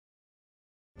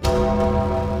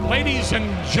Ladies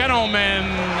and gentlemen.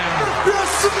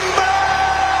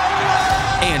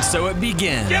 And so it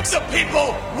begins. Give the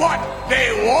people what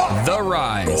they want. The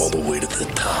rise. All the way to the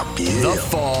top, yeah. The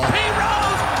fall.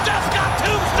 Heroes just got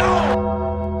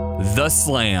tombstone. The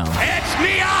slam. It's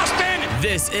me, Austin.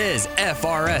 This is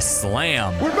FRS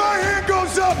Slam. When my hand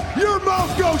goes up, your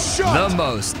mouth goes shut. The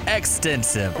most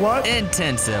extensive, What?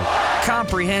 intensive,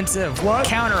 comprehensive, What?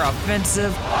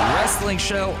 counter-offensive wrestling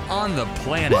show on the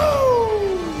planet. Woo!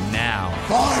 Now,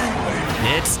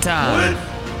 Finally. it's time.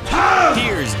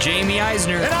 Here's Jamie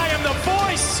Eisner And I am the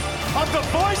voice of the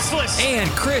voiceless. and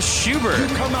Chris Schubert. You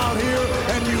come out here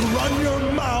and you run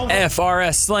your mouth.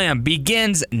 FRS Slam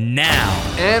begins now.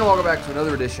 And welcome back to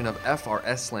another edition of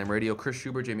FRS Slam Radio. Chris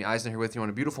Schubert, Jamie Eisner here with you on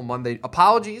a beautiful Monday.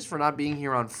 Apologies for not being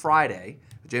here on Friday.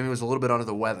 Jamie was a little bit under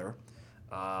the weather,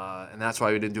 and that's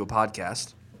why we didn't do a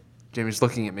podcast. Jamie's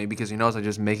looking at me because he knows I'm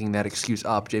just making that excuse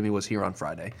up. Jamie was here on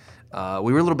Friday.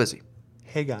 We were a little busy.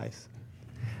 Hey guys.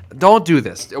 Don't do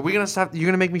this. Are we gonna stop? You're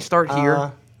gonna make me start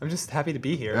here? I'm just happy to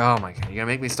be here. Oh my god! You're gonna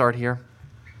make me start here?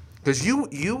 Because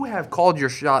you have called your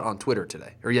shot on Twitter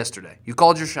today or yesterday. You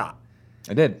called your shot.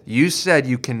 I did. You said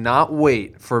you cannot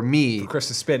wait for me Chris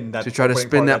to spin that. to try to opening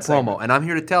spin part that of promo, segment. and I'm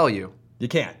here to tell you You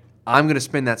can't. I'm gonna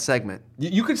spin that segment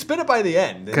You could spin it by the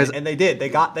end, 'Cause- and they did. They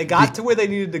got to where they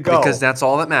needed to go. because that's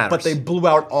all that matters. But they blew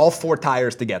out all four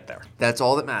tires to get there. That's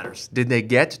all that matters. Did they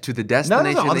get to the No,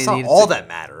 destination that's they not needed? all to? that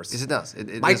matters. Yes, it does.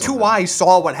 It My is all two that matters. eyes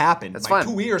saw what happened. That's My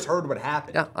fine. 2 ears heard what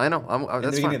happened. Yeah, I know. In the That's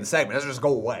beginning fine. of the segment, it doesn't just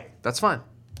go away. That's fine.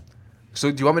 So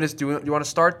do you want me to do you want to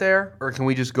start there, or can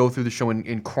we just go through the show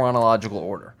in chronological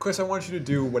order? Chris, I want you to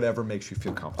do whatever makes you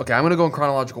feel comfortable. Okay, I'm going to go in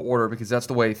chronological order because that's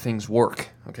the way things work,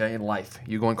 okay, in life.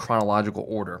 You go in chronological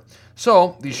order.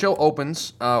 So, the show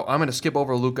opens. I'm going to skip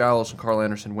over Luke Gallows and Carl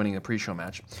Anderson winning a pre-show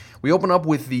match. We open up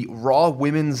with the Raw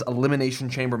Women's Elimination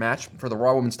Chamber match for the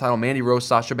Raw Women's title. Mandy Rose,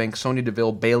 Sasha Banks, Sonya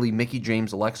Deville, Bayley, Mickie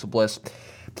James, Alexa Bliss.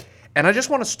 And I just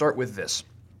want to start with this.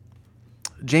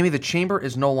 Jamie, the Chamber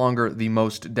is no longer the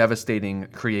most devastating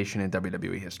creation in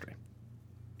WWE history.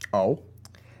 Oh?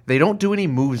 They don't do any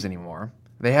moves anymore.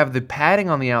 They have the padding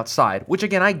on the outside, which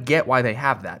again, I get why they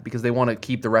have that, because they want to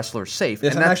keep the wrestlers safe.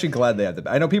 Yes, And I'm that's- actually glad they had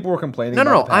the. I know people were complaining. No,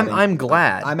 about padding. I'm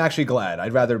glad. I'm actually glad.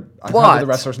 I'd rather But- the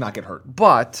wrestlers not get hurt.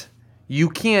 But you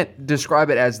can't describe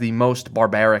it as the most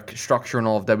barbaric structure in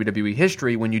all of WWE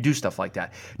history when you do stuff like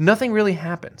that. Nothing really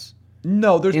happens.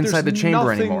 No, there's inside there's the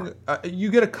chamber nothing, anymore.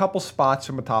 You get a couple spots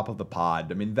from the top of the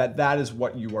pod. I mean, that is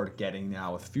what you are getting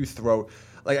now. If you throw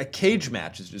like a cage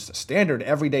match is just a standard,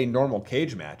 everyday, normal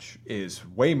cage match is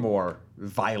way more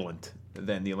violent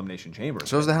than the Elimination Chamber.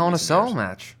 So is the Hell in a Cell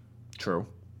match. True.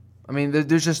 I mean,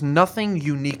 there's just nothing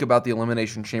unique about the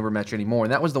Elimination Chamber match anymore,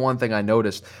 and that was the one thing I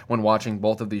noticed when watching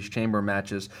both of these Chamber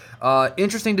matches.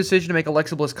 Interesting decision to make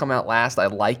Alexa Bliss come out last. I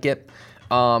like it.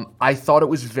 I thought it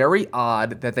was very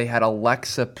odd that they had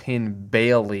Alexa pin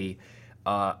Bayley,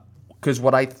 because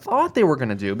what I thought they were going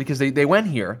to do, because they went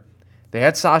here, they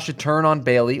had Sasha turn on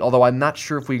Bayley, although I'm not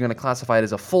sure if we're going to classify it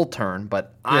as a full turn,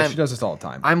 but Yeah, she does this all the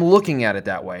time. I'm looking at it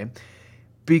that way.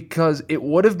 Because it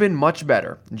would have been much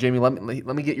better. Jamie, let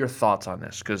me get your thoughts on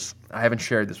this, because I haven't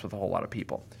shared this with a whole lot of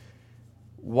people.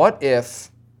 What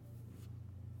if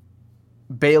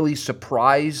Bayley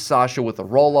surprised Sasha with a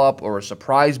roll-up or a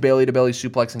surprise Bayley-to-Bayley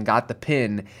suplex and got the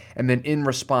pin, and then in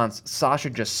response, Sasha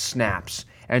just snaps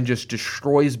and just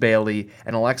destroys Bayley,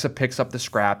 and Alexa picks up the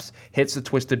scraps, hits the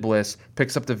Twisted Bliss,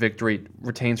 picks up the victory,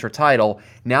 retains her title.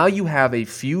 Now you have a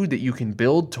feud that you can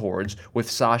build towards with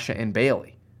Sasha and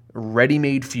Bayley.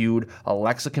 Ready-made feud.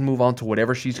 Alexa can move on to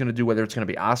whatever she's going to do, whether it's going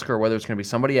to be Asuka or whether it's going to be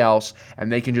somebody else,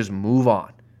 and they can just move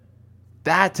on.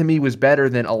 That, to me, was better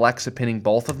than Alexa pinning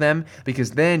both of them,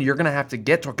 because then you're going to have to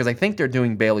get to it, because I think they're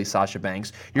doing Bayley, Sasha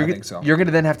Banks. I think so. You're going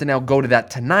to then have to now go to that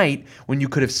tonight when you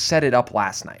could have set it up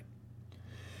last night.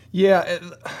 Yeah,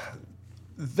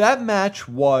 that match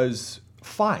was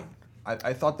fine.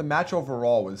 I thought the match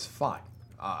overall was fine.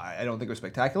 I don't think it was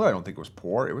spectacular. I don't think it was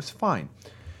poor. It was fine.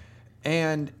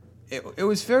 And it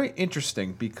was very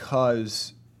interesting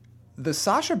because the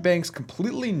Sasha Banks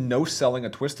completely no-selling a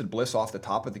Twisted Bliss off the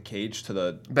top of the cage to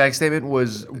the Bag statement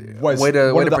was was way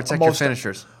to one of the protect your most-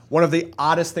 finishers. One of the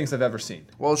oddest things I've ever seen.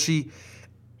 Well,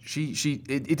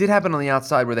 it did happen on the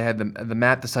outside where they had the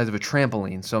mat the size of a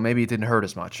trampoline, so maybe it didn't hurt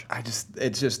as much.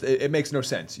 It makes no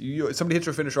sense. Somebody hits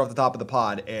your finisher off the top of the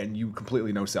pod and you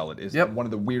completely no-sell it. It's Yep. one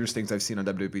of the weirdest things I've seen on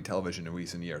WWE television in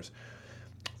recent years.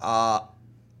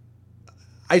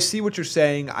 I see what you're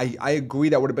saying. I agree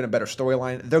that would have been a better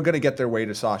storyline. They're going to get their way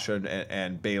to Sasha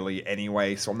and Bayley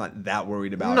anyway, so I'm not that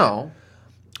worried about it. No.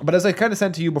 But as I kind of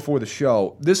said to you before the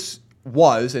show, this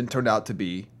was and turned out to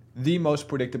be the most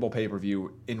predictable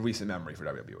pay-per-view in recent memory for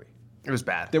WWE. It was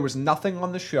bad. There was nothing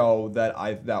on the show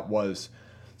that was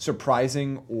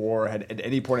surprising or at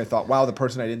any point I thought, wow, the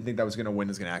person I didn't think that was going to win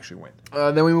is going to actually win.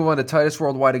 Then we move on to Titus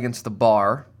Worldwide against The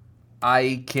Bar.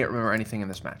 I can't remember anything in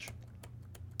this match.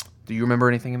 Do you remember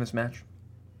anything in this match?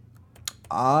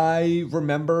 I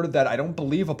remember that I don't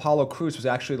believe Apollo Crews was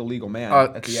actually the legal man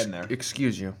at the end there.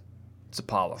 Excuse you. It's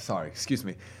Apollo. Sorry, excuse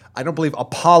me. I don't believe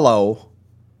Apollo,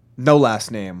 no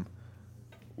last name,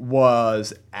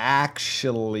 was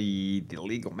actually the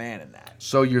legal man in that.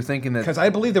 So you're thinking that... Because I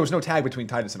believe there was no tag between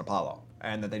Titus and Apollo,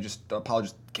 and that Apollo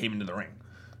just came into the ring.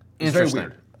 It's very Interesting.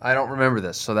 weird. I don't remember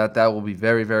this, so that will be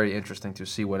very, very interesting to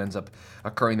see what ends up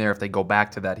occurring there if they go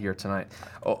back to that here tonight.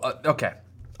 Okay.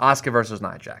 Asuka versus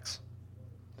Nia Jax.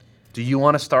 Do you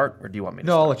want to start, or do you want me to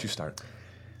No, start? I'll let you start.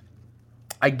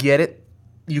 I get it.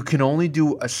 You can only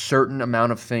do a certain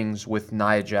amount of things with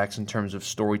Nia Jax in terms of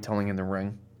storytelling in the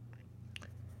ring.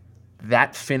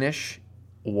 That finish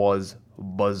was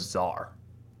bizarre.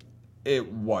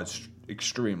 It was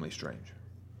extremely strange.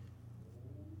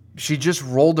 She just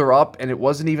rolled her up, and it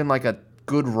wasn't even like a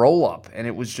good roll-up, and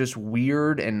it was just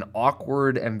weird and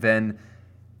awkward, and then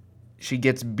she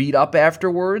gets beat up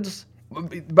afterwards.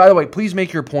 By the way, please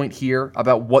make your point here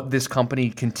about what this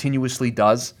company continuously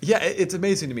does. Yeah, it's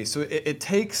amazing to me. So it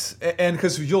takes, and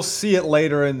because you'll see it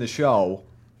later in the show,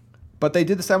 but they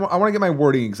did this. I want to get my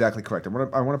wording exactly correct. I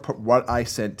want to put what I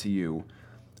sent to you,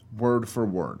 word for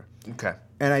word. Okay.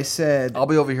 And I said, I'll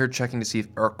be over here checking to see if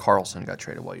Eric Carlson got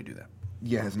traded while you do that.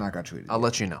 yeah, has not got traded. I'll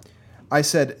let you know. I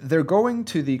said they're going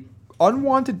to the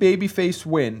unwanted babyface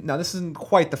win. Now this isn't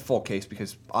quite the full case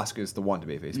because Asuka is the wanted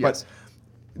babyface, Yes. but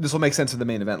this will make sense in the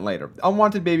main event later.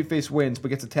 Unwanted babyface wins, but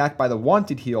gets attacked by the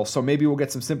wanted heel, so maybe we'll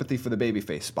get some sympathy for the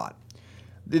babyface spot.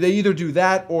 They either do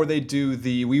that or they do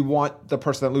we want the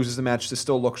person that loses the match to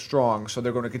still look strong, so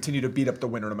they're going to continue to beat up the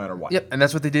winner no matter what. Yep, and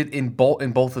that's what they did in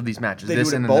both of these matches. They This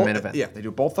do it and in in the both, main event. Yeah, they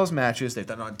do both those matches. They've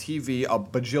done it on TV a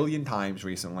bajillion times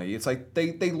recently. It's like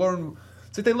they learn.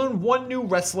 It's like they learn one new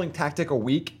wrestling tactic a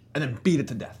week and then beat it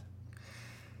to death.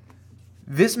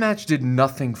 This match did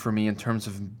nothing for me in terms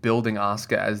of building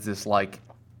Asuka as this like.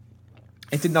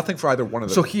 It did nothing for either one of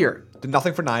them. So here, Did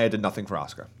nothing for Nia, did nothing for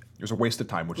Asuka. It was a waste of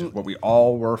time, which is what we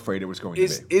all were afraid it was going to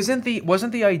be.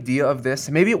 wasn't the idea of this?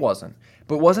 Maybe it wasn't,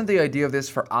 but wasn't the idea of this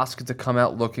for Asuka to come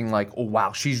out looking like, oh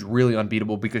wow, she's really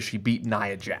unbeatable because she beat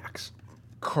Nia Jax?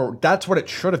 That's what it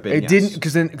should have been. It yes. didn't,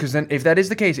 because then if that is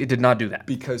the case, it did not do that.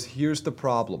 Because here's the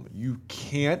problem: you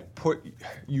can't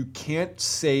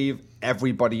save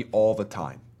everybody all the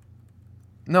time.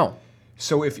 No.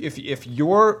 So if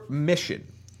your mission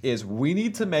is we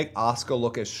need to make Asuka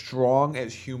look as strong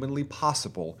as humanly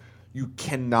possible, you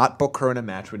cannot book her in a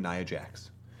match with Nia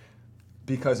Jax.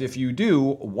 Because if you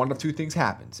do, one of two things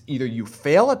happens. Either you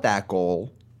fail at that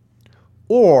goal,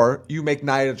 or you make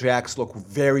Nia Jax look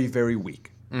very, very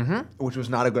weak, which was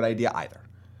not a good idea either.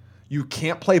 You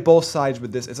can't play both sides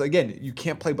with this. You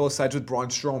can't play both sides with Braun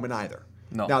Strowman either.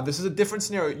 No. Now, this is a different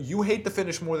scenario. You hate the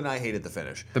finish more than I hated the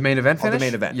finish. The main event finish? The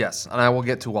main event. Yes, and I will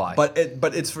get to why. But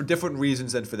it's for different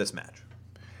reasons than for this match.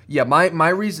 Yeah, my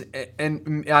reason,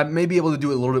 and I may be able to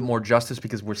do a little bit more justice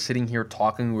because we're sitting here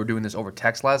talking. We were doing this over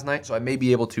text last night, so I may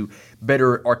be able to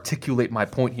better articulate my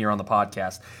point here on the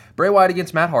podcast. Bray Wyatt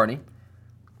against Matt Hardy.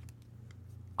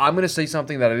 I'm going to say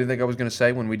something that I didn't think I was going to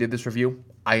say when we did this review.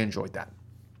 I enjoyed that.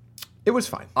 It was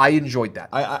fine. I enjoyed that.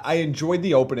 I enjoyed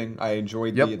the opening. I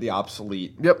enjoyed the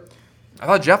obsolete. Yep. I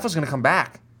thought Jeff was going to come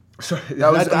back. So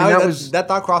that that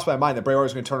thought crossed my mind that Bray Wyatt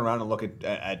was going to turn around and look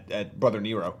at Brother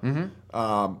Nero.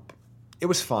 Mm-hmm. It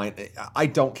was fine. I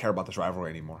don't care about this rivalry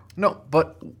anymore. No,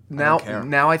 but now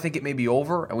I think it may be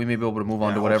over, and we may be able to move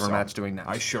on to whatever match doing next.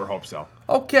 I sure hope so.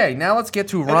 Okay, now let's get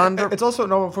to Ronda. It's also,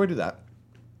 no, before we do that,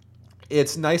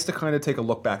 it's nice to kind of take a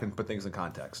look back and put things in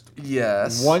context.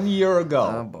 Yes. 1 year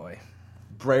ago, Oh, boy.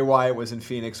 Bray Wyatt was in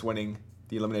Phoenix winning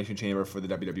the Elimination Chamber for the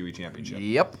WWE Championship.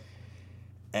 Yep.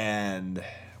 And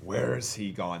where has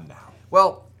he gone now?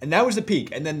 Well, And that was the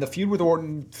peak. And then the feud with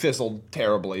Orton fizzled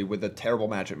terribly with a terrible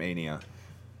match at Mania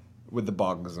with the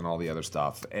bugs and all the other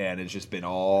stuff. And it's just been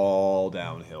all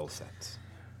downhill since.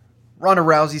 Ronda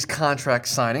Rousey's contract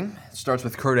signing starts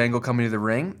with Kurt Angle coming to the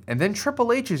ring, and then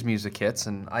Triple H's music hits,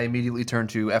 and I immediately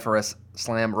turned to FRS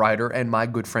Slam Ryder and my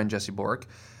good friend Jesse Bork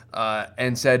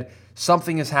and said,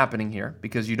 something is happening here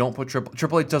because you don't put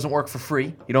Triple H doesn't work for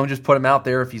free. You don't just put him out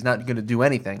there if he's not going to do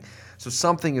anything. So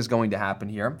something is going to happen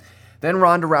here. Then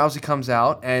Ronda Rousey comes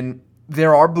out, and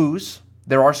there are boos.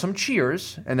 There are some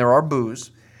cheers, and there are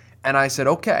boos. And I said,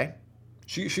 okay.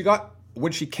 She got,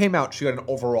 when she came out, she got an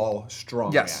overall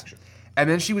strong reaction. And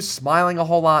then she was smiling a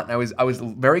whole lot, and I was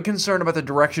very concerned about the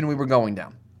direction we were going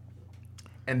down.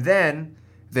 And then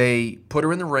They put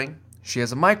her in the ring. She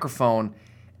has a microphone,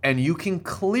 and you can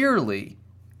clearly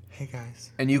Hey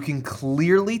guys, tell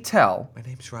my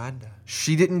name's Rhonda.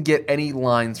 she didn't get any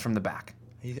lines from the back.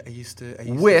 I used to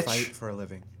Which- fight for a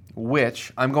living.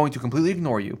 Which, I'm going to completely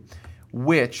ignore you,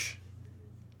 which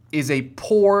is a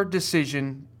poor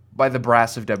decision by the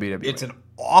brass of WWE. It's an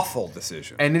awful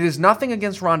decision. And it is nothing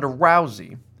against Ronda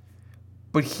Rousey,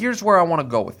 but here's where I want to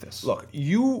go with this. Look,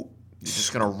 you're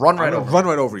just going to run right over. run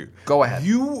right over you. Go ahead.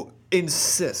 You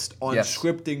insist on Yes.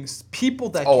 scripting people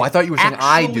that Oh, can I thought you were saying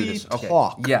I do actually this. Okay.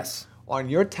 talk Yes. on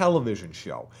your television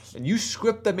show, and you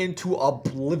script them into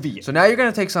oblivion. So now you're going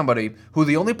to take somebody who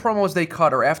the only promos they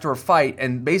cut are after a fight,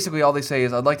 and basically all they say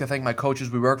is, I'd like to thank my coaches.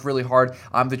 We worked really hard.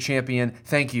 I'm the champion.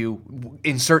 Thank you.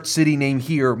 Insert city name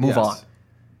here. Move Yes. on.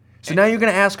 So now you're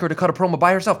going to ask her to cut a promo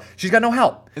by herself. She's got no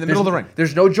help. In the middle of the ring.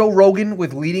 There's no Joe Rogan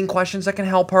with leading questions that can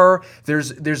help her.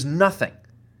 There's nothing.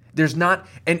 There's not,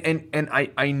 and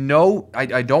I know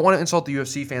I don't want to insult the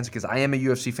UFC fans because I am a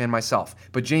UFC fan myself.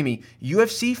 But Jamie,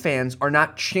 UFC fans are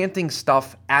not chanting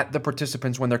stuff at the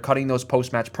participants when they're cutting those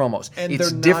post-match promos. And It's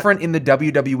they're not- different in the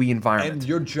WWE environment. And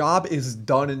your job is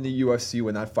done in the UFC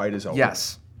when that fight is over.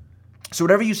 Yes. So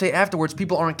whatever you say afterwards,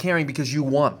 people aren't caring because you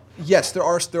won. Yes, there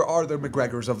are the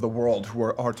McGregors of the world who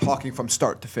are talking from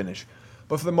start to finish.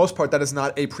 But for the most part, that is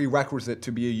not a prerequisite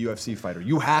to be a UFC fighter.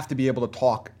 You have to be able to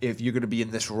talk if you're going to be in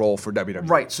this role for WWE.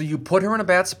 Right. So you put her in a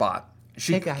bad spot.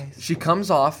 Hey, guys. She comes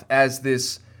off as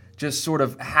this just sort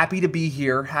of happy to be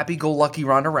here, happy-go-lucky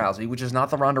Ronda Rousey, which is not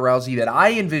the Ronda Rousey that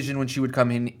I envisioned when she would come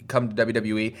to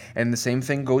WWE. And the same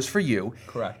thing goes for you.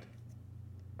 Correct.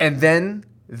 And then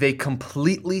they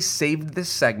completely saved this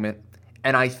segment,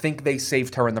 and I think they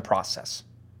saved her in the process.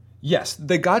 Yes,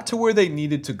 they got to where they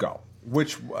needed to go.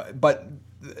 But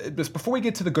just before we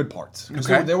get to the good parts, because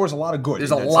Okay. there was a lot of good.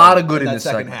 There's in a that lot segment- of good in that this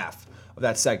second segment. half of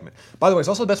that segment. By the way, it's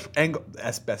also the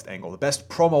best angle. The best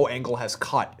promo angle has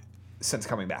cut since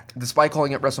coming back. Despite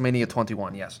calling it WrestleMania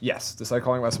 21, yes. Yes, despite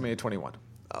calling WrestleMania 21.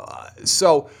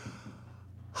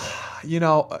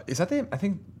 Is that the? I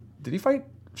think did he fight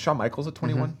Shawn Michaels at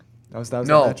 21? That was that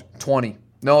No, match? 20.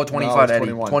 No, 25, No, it was Eddie.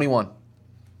 21. 21. It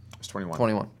was 21.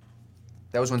 21.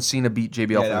 That was when Cena beat JBL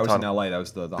Yeah, for the that was title. in LA. That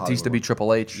was the Batista Hollywood beat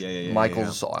Triple H. Yeah,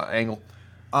 Michaels angle.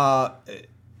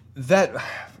 That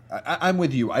I'm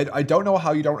with you. I don't know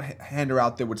how you don't hand her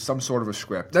out there with some sort of a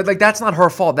script. That's not her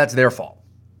fault. That's their fault.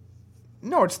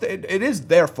 No, it is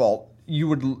their fault.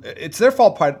 It's their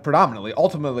fault predominantly.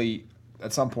 Ultimately,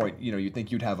 at some point, you'd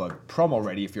think you'd have a promo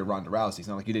ready if you're Ronda Rousey. It's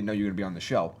not like you didn't know you were going to be on the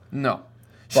show. No.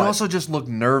 She But- also just looked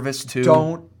nervous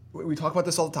too. We talk about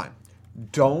this all the time.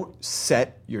 Don't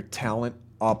set your talent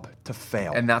up to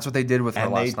fail. And that's what they did with her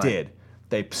And last night. they did.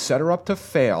 They set her up to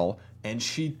fail, and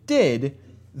she did.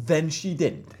 Then she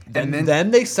didn't. And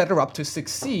then they set her up to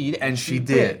succeed, And she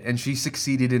did. And she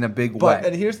succeeded in a big But way.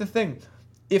 and here's the thing: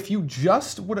 if you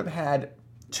just would have had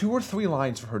 2 or 3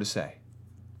 lines for her to say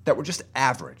that were just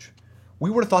average, we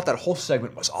would have thought that whole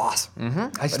segment was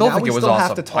awesome. I still think it was We still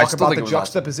awesome. have to I talk still about think the it was awesome.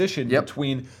 juxtaposition Yep.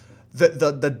 between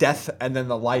the death and then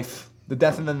the life, the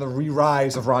death and then the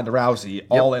re-rise of Ronda Rousey,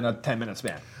 all in a 10-minute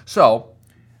span. So,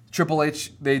 Triple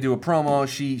H, they do a promo.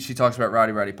 She talks about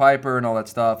Roddy Piper and all that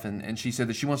stuff, and she said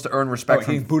that she wants to earn respect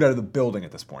Getting from. booed out of the building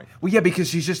at this point. Well, yeah,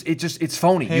 because it's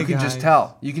phony. Hey, you can just guys.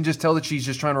 tell. You can just tell that she's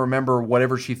just trying to remember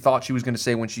whatever she thought she was going to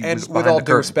say when she And was with behind all the due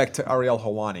curtain. respect to Ariel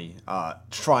Helwani,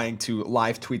 trying to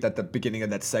live tweet at the beginning of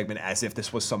that segment as if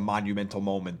this was some monumental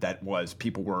moment that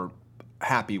people were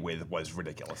happy with was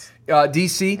ridiculous.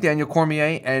 DC, Daniel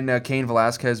Cormier, and Cain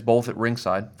Velasquez both at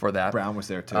ringside for that. Brown was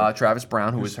there too. Travis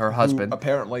Brown, who was her husband. Who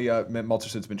apparently,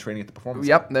 Meltzer's been training at the performance.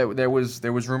 Yep, there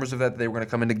was rumors of that they were going to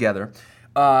come in together.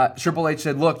 Triple H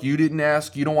said, "Look, you didn't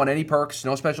ask. You don't want any perks,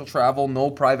 no special travel,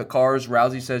 no private cars."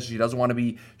 Rousey says she doesn't want to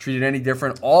be treated any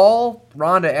different. All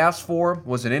Ronda asked for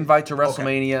was an invite to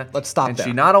WrestleMania. Let's stop and there.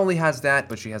 she not only has that,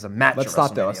 but she has a match. Let's at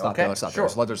stop there. WrestleMania, Let's stop okay? there. Let's stop Sure.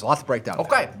 there. There's a lot to break down. there.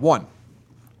 Okay. One.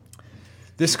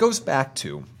 This goes back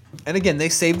to, and again, they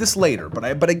saved this later,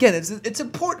 but again, it's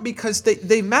important because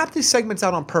they map these segments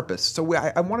out on purpose. So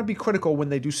I want to be critical when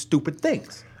they do stupid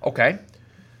things. Okay.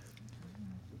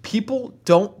 People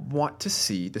don't want to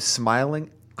see the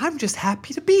smiling, I'm just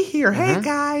happy to be here. Hey,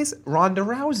 guys. Ronda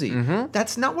Rousey.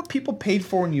 That's not what people paid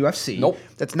for in UFC. Nope.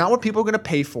 That's not what people are going to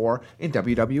pay for in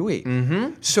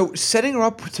WWE. So setting her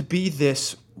up to be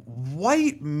this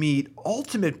white meat,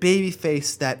 ultimate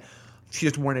babyface that she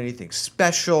doesn't want anything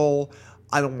special.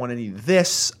 I don't want any of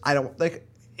this. I don't like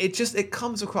it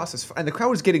comes across as, and the crowd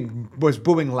was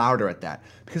booing louder at that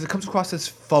because it comes across as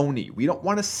phony. We don't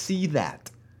want to see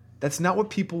that. That's not what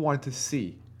people want to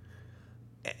see.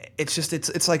 It's just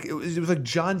it's like it was like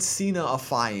John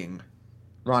Cena-ifying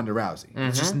Ronda Rousey.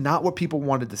 It's just not what people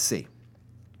wanted to see.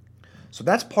 So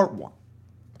that's part one.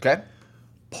 Okay.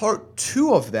 Part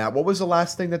two of that, what was the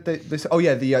last thing that they said? Oh,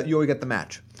 yeah, you already get the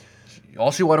match.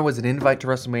 All she wanted was an invite to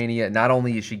WrestleMania. Not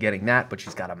only is she getting that, but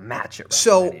she's got a match at WrestleMania.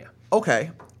 So,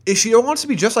 okay. If she wants to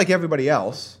be just like everybody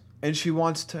else, and she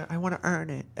wants to, I want to earn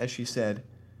it, as she said,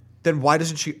 then why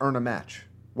doesn't she earn a match?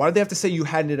 Why did they have to say you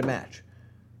had it a match?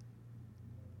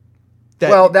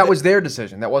 That was their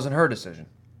decision. That wasn't her decision.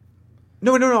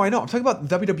 No, I know. I'm talking about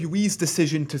WWE's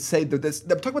decision to say this. I'm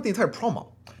talking about the entire promo.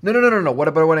 No.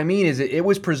 What I mean is it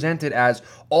was presented as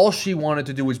all she wanted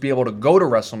to do was be able to go to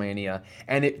WrestleMania,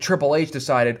 and Triple H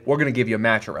decided, we're going to give you a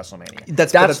match at WrestleMania.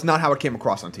 That's not how it came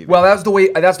across on TV. Well, that's the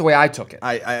way I took it.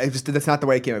 That's not the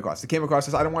way it came across. It came across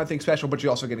as, I don't want anything special, but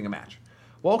you're also getting a match.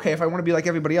 Well, okay, if I want to be like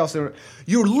everybody else,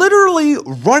 you're literally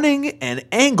running an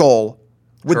angle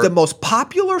with the most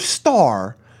popular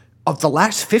star of the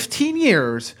last 15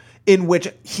 years in which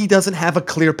he doesn't have a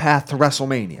clear path to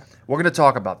WrestleMania. We're going to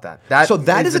talk about that. That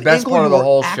is the an best angle part of the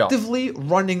whole you're show. actively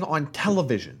running on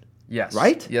television. Yes.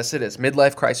 Right? Yes, it is.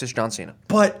 Midlife crisis, John Cena.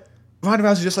 But Ronda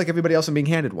Rousey is just like everybody else and being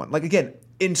handed one. Like, again,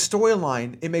 in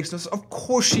storyline, it makes no sense. Of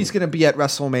course she's going to be at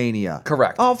WrestleMania.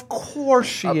 Correct. Of course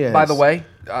she is. By the way,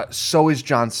 so is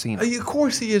John Cena. Of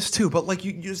course he is too, but like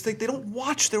you just think they don't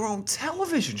watch their own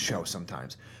television show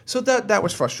sometimes. So that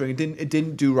was frustrating. It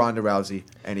didn't do Ronda Rousey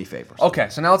any favors. Okay,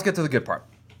 so now let's get to the good part.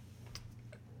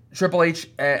 Triple H,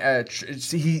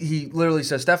 he literally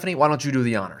says, Stephanie, why don't you do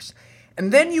the honors?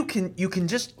 And then you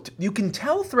can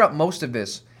tell throughout most of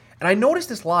this, and I noticed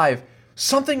this live,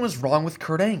 something was wrong with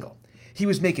Kurt Angle. He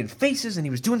was making faces and he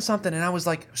was doing something, and I was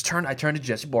like, I turned to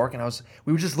Jesse Bork, and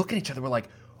we were just looking at each other. We're like,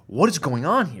 what is going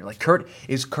on here? Like,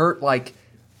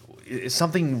 is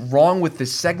something wrong with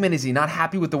this segment? Is he not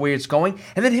happy with the way it's going?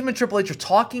 And then him and Triple H are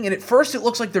talking, and at first it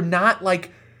looks like they're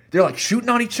like shooting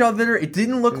on each other. It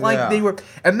didn't look like they were.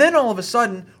 And then all of a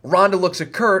sudden, Ronda looks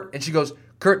at Kurt, and she goes,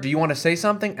 Kurt, do you want to say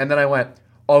something? And then I went,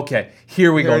 okay,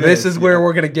 here we go. This is where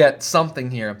we're going to get something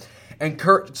here. And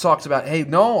Kurt talks about, hey,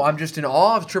 no, I'm just in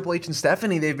awe of Triple H and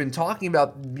Stephanie. They've been talking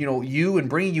about, you and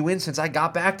bringing you in since I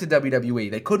got back to WWE.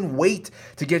 They couldn't wait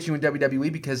to get you in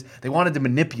WWE because they wanted to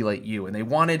manipulate you, and they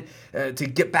wanted to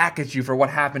get back at you for what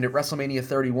happened at WrestleMania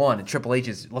 31. And Triple H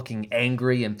is looking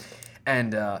angry.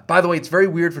 And by the way, it's very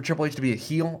weird for Triple H to be a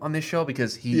heel on this show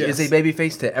because he is a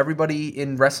babyface to everybody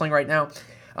in wrestling right now.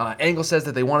 Angle says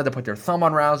that they wanted to put their thumb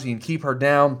on Rousey and keep her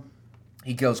down.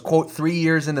 He goes, quote, 3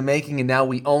 years in the making, and now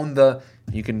we own the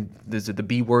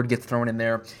B word gets thrown in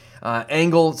there.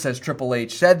 Angle says Triple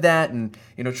H said that, and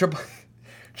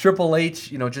Triple H,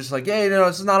 just like, hey,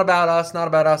 this is not about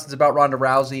us, it's about Ronda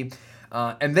Rousey.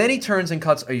 And then he turns and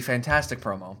cuts a fantastic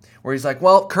promo where he's like,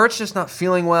 well, Kurt's just not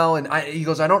feeling well. And he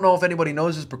goes, I don't know if anybody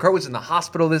knows this, but Kurt was in the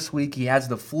hospital this week. He has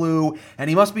the flu, and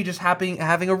he must be just having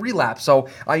a relapse. So,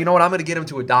 you know what? I'm going to get him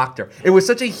to a doctor. It was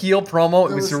such a heel promo.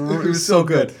 It was so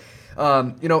good.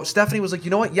 Stephanie was like, you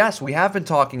know what? Yes, we have been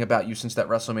talking about you since that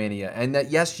WrestleMania, and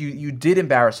that yes, you did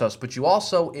embarrass us, but you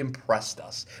also impressed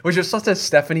us, which is such a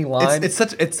Stephanie line. It's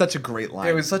such a great line.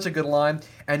 It was such a good line.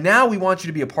 And now we want you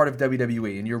to be a part of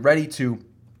WWE, and you're ready to,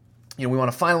 we want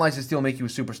to finalize this deal, make you a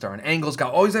superstar. And Angle's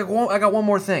he's like, well, I got one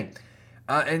more thing.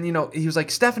 And he was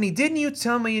like, Stephanie, didn't you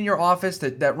tell me in your office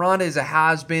that Ronda is a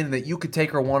has-been, and that you could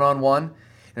take her one-on-one?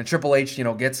 And Triple H,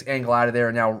 gets Angle out of there,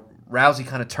 and now Rousey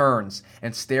kind of turns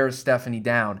and stares Stephanie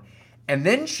down. And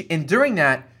then during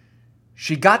that,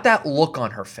 she got that look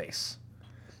on her face.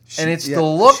 The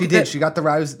look she did. She got the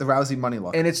Rousey money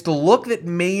look. And it's the look that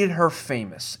made her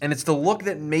famous. And it's the look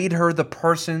that made her the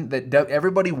person that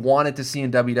everybody wanted to see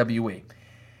in WWE.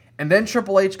 And then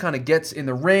Triple H kind of gets in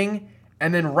the ring,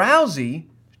 and then Rousey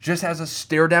just has a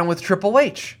stare down with Triple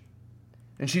H.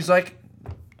 And she's like,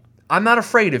 I'm not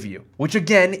afraid of you, which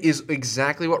again is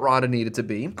exactly what Ronda needed to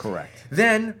be. Correct.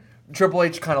 Then Triple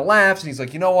H kind of laughs, and he's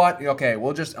like, you know what? Okay,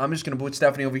 I'm just going to put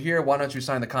Stephanie over here. Why don't you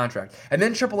sign the contract? And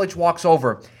then Triple H walks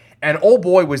over, and oh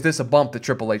boy, was this a bump that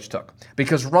Triple H took.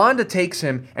 Because Ronda takes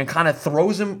him and kind of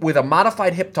throws him with a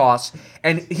modified hip toss,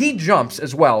 and he jumps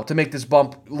as well to make this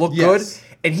bump look good.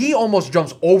 And he almost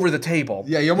jumps over the table.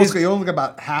 Yeah, you only look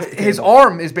about half the table. His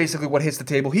arm is basically what hits the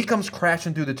table. He comes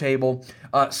crashing through the table.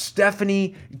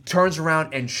 Stephanie turns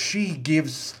around and she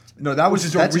gives... No,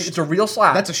 it's a real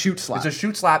slap. That's a shoot slap. It's a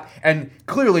shoot slap. And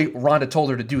clearly Ronda told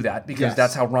her to do that because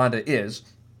that's how Ronda is.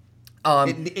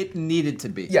 It needed to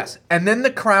be. Yes. And then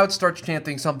the crowd starts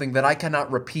chanting something that I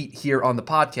cannot repeat here on the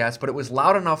podcast, but it was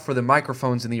loud enough for the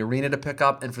microphones in the arena to pick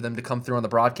up and for them to come through on the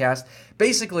broadcast.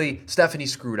 Basically, Stephanie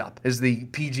screwed up is the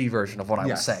PG version of what I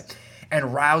will say. And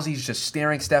Rousey's just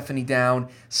staring Stephanie down.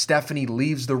 Stephanie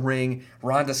leaves the ring.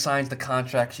 Ronda signs the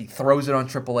contract. She throws it on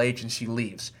Triple H, and she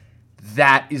leaves.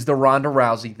 That is the Ronda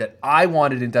Rousey that I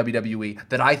wanted in WWE,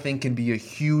 that I think can be a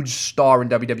huge star in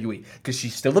WWE. Because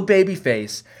she's still a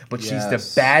babyface, but she's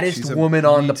the baddest woman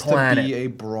on the planet. Needs to be a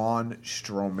Braun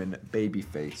Strowman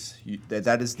babyface.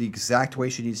 That is the exact way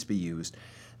she needs to be used.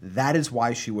 That is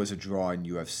why she was a draw in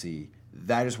UFC.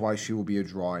 That is why she will be a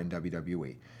draw in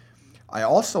WWE. I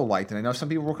also liked, and I know some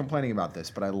people were complaining about this,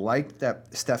 but I liked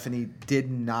that Stephanie did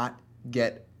not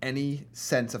get any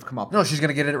sense of comeuppance. No, she's going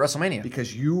to get it at WrestleMania.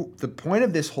 Because the point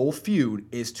of this whole feud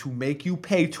is to make you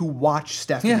pay to watch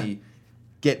Stephanie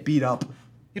get beat up.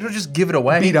 You don't just give it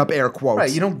away. Beat up, air quotes.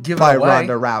 Right, you don't give by it away.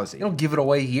 Ronda Rousey. You don't give it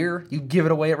away here. You give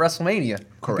it away at WrestleMania.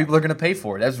 Correct. People are going to pay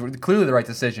for it. That's clearly the right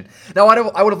decision. Now,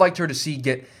 I would have liked her to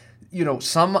get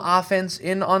some offense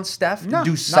in on Steph.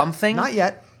 Do something. Not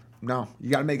yet. No, you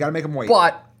gotta make them wait.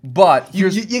 But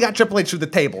you got Triple H through the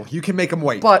table. You can make them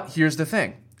wait. But here's the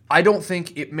thing. I don't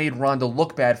think it made Ronda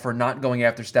look bad for not going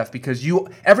after Steph because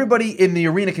everybody in the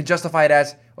arena can justify it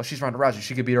as, well, she's Ronda Rousey.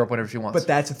 She could beat her up whenever she wants. But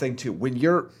that's the thing too. When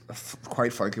you're,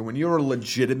 quite frankly, when you're a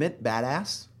legitimate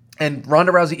badass, and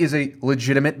Ronda Rousey is a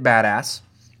legitimate badass,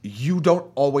 you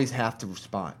don't always have to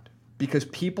respond. Because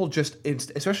people just,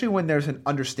 especially when there's an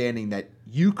understanding that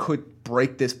you could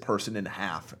break this person in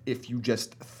half if you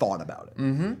just thought about it.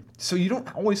 Mm-hmm. So you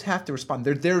don't always have to respond.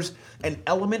 There's an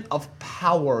element of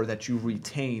power that you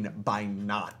retain by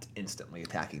not instantly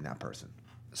attacking that person.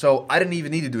 So I didn't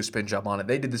even need to do a spin job on it.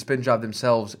 They did the spin job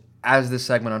themselves as this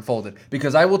segment unfolded.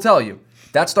 Because I will tell you,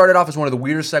 that started off as one of the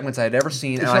weirdest segments I had ever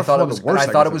seen, and I thought it was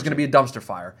going to be a dumpster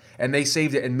fire. And they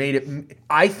saved it and made it,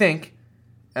 I think,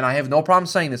 and I have no problem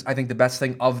saying this, I think the best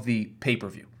thing of the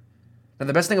pay-per-view. Now,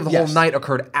 the best thing of the whole night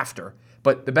occurred after,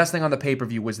 but the best thing on the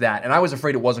pay-per-view was that, and I was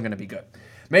afraid it wasn't going to be good.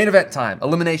 Main event time.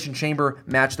 Elimination Chamber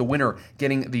match. The winner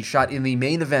getting the shot in the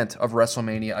main event of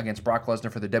WrestleMania against Brock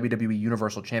Lesnar for the WWE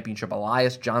Universal Championship.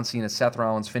 Elias, John Cena, Seth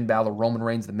Rollins, Finn Balor, Roman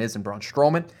Reigns, The Miz, and Braun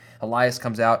Strowman. Elias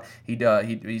comes out.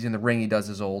 He's in the ring. He does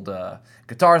his old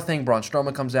guitar thing. Braun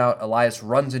Strowman comes out. Elias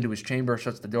runs into his chamber,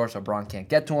 shuts the door so Braun can't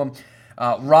get to him.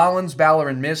 Rollins, Balor,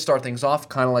 and Miz start things off,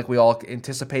 kind of like we all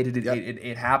anticipated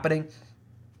it happening.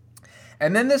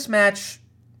 And then this match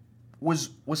was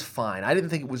fine. I didn't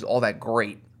think it was all that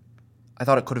great. I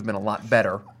thought it could have been a lot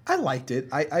better. I liked it.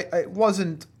 I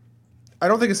wasn't. I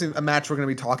don't think it's a match we're going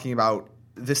to be talking about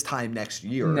this time next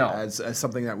year as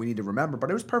something that we need to remember. But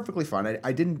it was perfectly fine.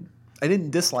 I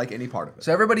didn't dislike any part of it.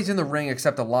 So everybody's in the ring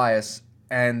except Elias,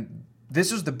 and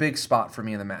this was the big spot for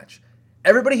me in the match.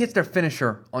 Everybody hits their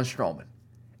finisher on Strowman,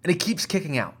 and he keeps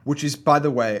kicking out. Which is, by the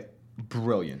way,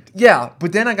 brilliant. Yeah,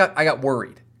 but then I got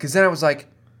worried because then I was like,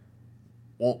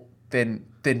 well, then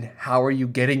how are you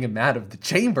getting him out of the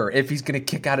chamber if he's going to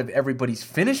kick out of everybody's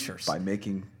finishers? By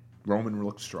making Roman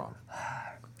look strong.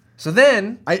 So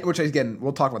then... Which, again,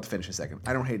 we'll talk about the finish in a second.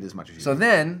 I don't hate it as much as you do. So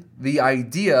then, the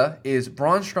idea is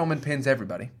Braun Strowman pins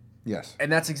everybody. Yes.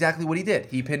 And that's exactly what he did.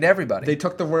 He pinned everybody. They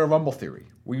took the Royal Rumble theory,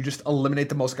 where you just eliminate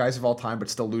the most guys of all time but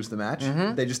still lose the match.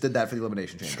 Mm-hmm. They just did that for the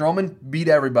Elimination Chamber. Strowman beat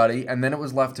everybody, and then it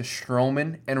was left to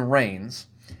Strowman and Reigns.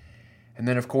 And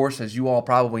then, of course, as you all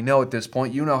probably know at this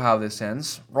point, you know how this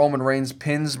ends. Roman Reigns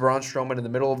pins Braun Strowman in the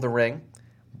middle of the ring.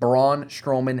 Braun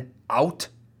Strowman out.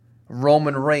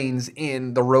 Roman Reigns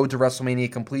in. The road to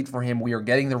WrestleMania complete for him. We are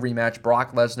getting the rematch.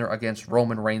 Brock Lesnar against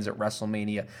Roman Reigns at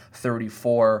WrestleMania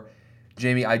 34.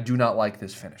 Jamie, I do not like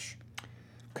this finish.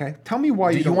 Okay. Tell me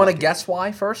why you don't want to like guess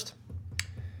why first?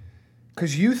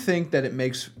 Because you think that it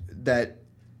makes...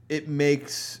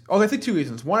 Oh, I think two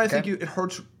reasons. One, I think it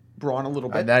hurts Braun a little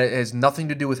bit. That has nothing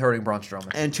to do with hurting Braun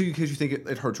Strowman. And two, because you think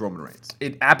it hurts Roman Reigns.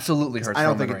 It absolutely hurts Roman Reigns. I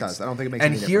don't think it does. I don't think it makes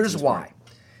any difference. And here's why.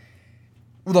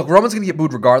 Look, Roman's going to get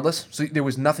booed regardless, so there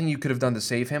was nothing you could have done to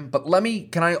save him. But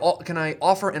can I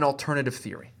offer an alternative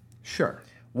theory? Sure.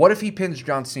 What if he pins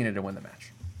John Cena to win the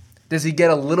match? Does he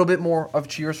get a little bit more of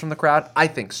cheers from the crowd? I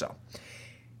think so.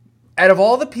 Out of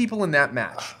all the people in that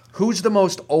match, who's the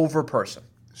most over person?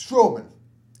 Strowman.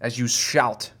 As you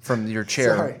shout from your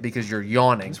chair because you're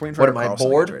yawning. What, am I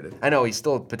bored? I know, he's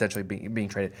still potentially being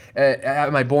traded.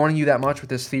 Am I boring you that much with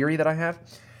this theory that I have?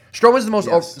 Strowman's the most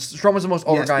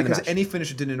over guy in the match. Because any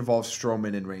finisher didn't involve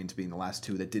Strowman and Reigns being the last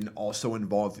two that didn't also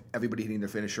involve everybody hitting their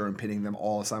finisher and pinning them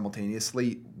all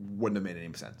simultaneously wouldn't have made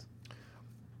any sense.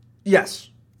 Yes.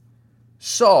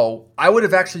 So, I would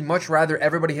have actually much rather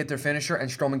everybody hit their finisher and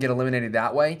Strowman get eliminated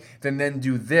that way than then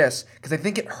do this, because I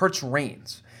think it hurts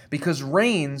Reigns. Because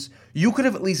Reigns, you could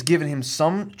have at least given him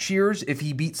some cheers if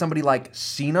he beat somebody like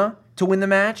Cena to win the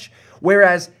match,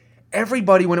 whereas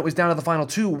everybody, when it was down to the final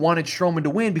two, wanted Strowman to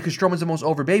win because Strowman's the most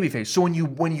over babyface. So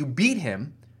when you beat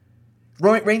him,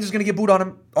 Reigns is going to get booed on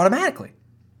him automatically.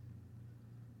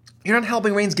 You're not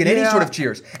helping Reigns get any sort of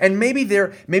cheers. And maybe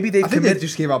they've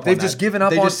just gave up. They've just given up.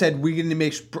 They just said we're going to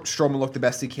make Strowman look the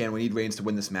best he can. We need Reigns to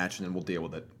win this match, and then we'll deal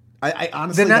with it. I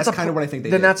honestly, that's kind of what I think they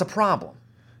did. Then that's a problem.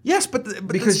 Yes, but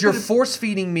because you're force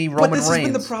feeding me Roman Reigns. But this has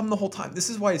been the problem the whole time. This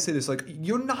is why I say this. Like,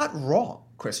 you're not wrong,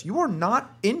 Chris. You are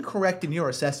not incorrect in your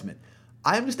assessment.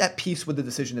 I'm just at peace with the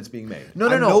decision that's being made.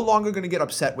 I'm no longer going to get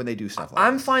upset when they do stuff like that.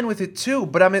 I'm fine with it too,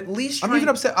 but I'm at least I'm even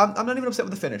upset. I'm not even upset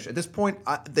with the finish. At this point,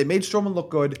 they made Strowman look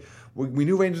good. We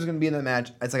knew Reigns was going to be in the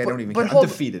match. It's like I don't even care. I'm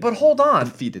defeated. But hold on.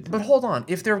 Defeated. But hold on.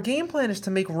 If their game plan is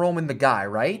to make Roman the guy,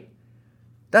 right?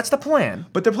 That's the plan.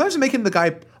 But their plan is to make him the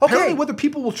guy. Apparently, whether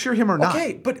people will cheer him or not.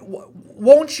 Okay, but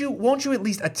won't you at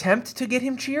least attempt to get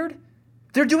him cheered?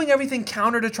 They're doing everything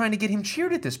counter to trying to get him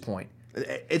cheered at this point.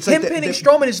 It's him pinning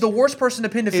Strowman is the worst person to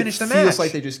pin to finish the match. It feels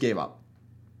like they just gave up.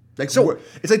 Like, so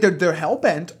it's like they're hell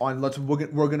bent on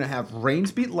we're gonna have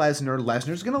Reigns beat Lesnar.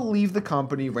 Lesnar's gonna leave the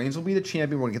company. Reigns will be the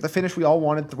champion. We're gonna get the finish we all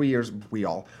wanted 3 years.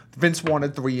 Vince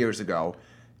wanted 3 years ago.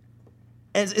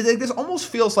 And this almost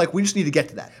feels like we just need to get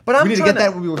to that. But we need to get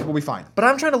that. We'll be fine. But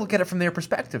I'm trying to look at it from their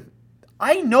perspective.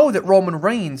 I know that Roman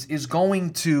Reigns is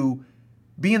going to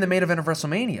be in the main event of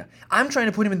WrestleMania. I'm trying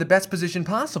to put him in the best position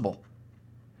possible.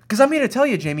 Because I'm here to tell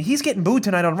you, Jamie, he's getting booed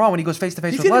tonight on Raw when he goes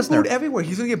face-to-face with Lesnar. He's getting booed everywhere.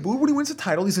 He's going to get booed when he wins the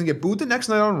title. He's going to get booed the next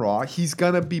night on Raw. He's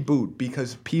going to be booed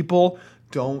because people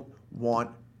don't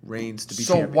want Reigns to be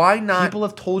champion. So why not? People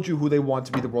have told you who they want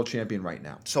to be the world champion right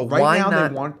now. So why now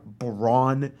they want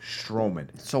Braun Strowman.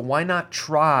 So why not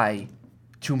try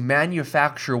to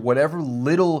manufacture whatever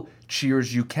little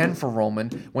cheers you can for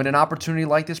Roman when an opportunity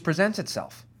like this presents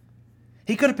itself?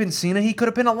 He could have been Cena. He could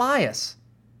have been Elias.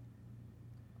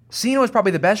 Cena was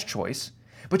probably the best choice,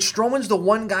 but Strowman's the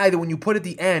one guy that when you put at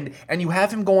the end and you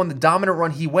have him go on the dominant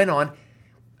run he went on,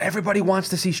 everybody wants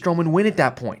to see Strowman win at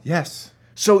that point. Yes.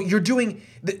 So you're doing,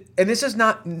 and this is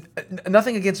not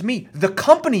nothing against me. The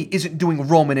company isn't doing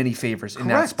Roman any favors in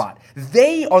that spot.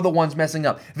 They are the ones messing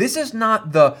up. This is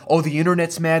not the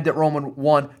internet's mad that Roman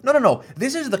won. No.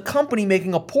 This is the company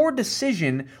making a poor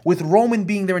decision with Roman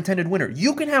being their intended winner.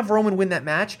 You can have Roman win that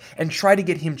match and try to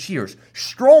get him cheers.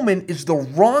 Strowman is the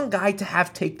wrong guy to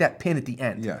have take that pin at the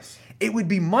end. Yes. It would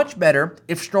be much better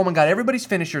if Strowman got everybody's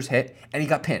finishers hit and he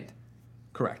got pinned.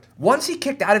 Correct. Once he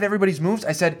kicked out of everybody's moves,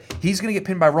 I said he's going to get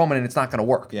pinned by Roman and it's not going to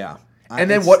work. Yeah. And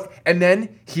then what? And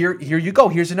then here you go.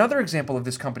 Here's another example of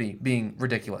this company being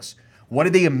ridiculous. What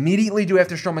did they immediately do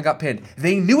after Strowman got pinned?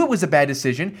 They knew it was a bad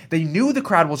decision. They knew the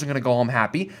crowd wasn't going to go home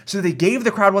happy, so they gave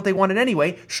the crowd what they wanted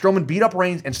anyway. Strowman beat up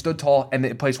Reigns and stood tall, and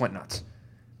the place went nuts.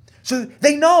 So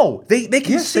they know. They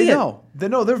can see it. They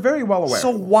know. They're very well aware.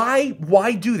 So why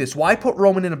do this? Why put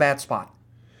Roman in a bad spot?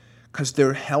 Because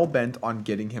they're hell-bent on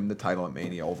getting him the title at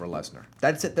Mania over Lesnar.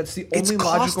 That's it. That's the only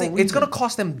logical reason. It's going to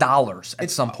cost them dollars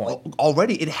at some point.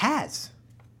 Already, it has.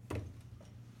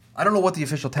 I don't know what the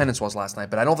official attendance was last night,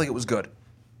 but I don't think it was good.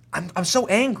 I'm so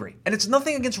angry. And it's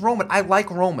nothing against Roman. I like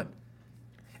Roman.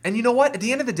 And you know what? At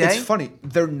the end of the day... It's funny.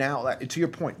 They're now, to your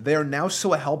point, they're now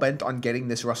so hell-bent on getting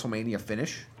this WrestleMania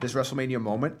finish, this WrestleMania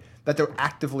moment, that they're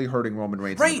actively hurting Roman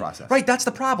Reigns in the process. Right, that's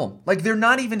the problem. Like, they're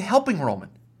not even helping Roman.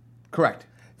 Correct.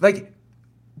 Like,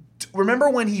 remember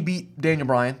when he beat Daniel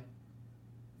Bryan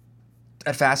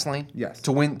at Fastlane? Yes.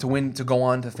 To go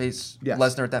on to face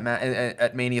Lesnar at that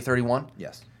at Mania 31?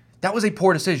 Yes. That was a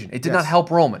poor decision. It did not help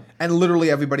Roman. And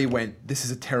literally everybody went, this is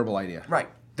a terrible idea. Right.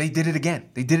 They did it again.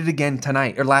 They did it again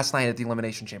tonight, or last night at the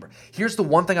Elimination Chamber. Here's the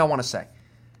one thing I want to say.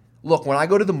 Look, when I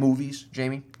go to the movies,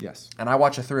 Jamie, yes, and I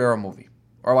watch a 3-hour movie,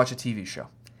 or I watch a TV show,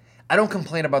 I don't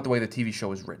complain about the way the TV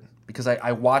show is written. Because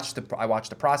I watch the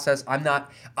process.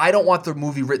 I don't want the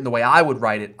movie written the way I would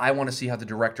write it. I want to see how the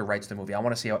director writes the movie. I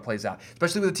want to see how it plays out.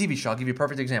 Especially with a TV show. I'll give you a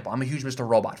perfect example. I'm a huge Mr.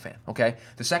 Robot fan, okay?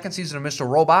 The second season of Mr.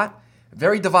 Robot,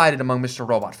 very divided among Mr.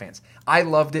 Robot fans. I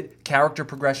loved it. Character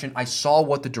progression. I saw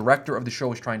what the director of the show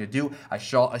was trying to do. I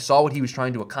saw what he was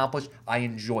trying to accomplish. I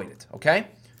enjoyed it, okay?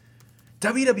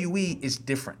 WWE is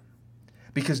different.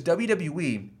 Because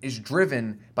WWE is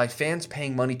driven by fans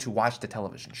paying money to watch the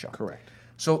television show. Correct.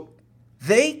 So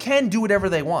they can do whatever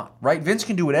they want, right? Vince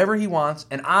can do whatever he wants,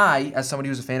 and I, as somebody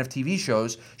who's a fan of TV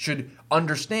shows, should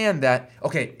understand that,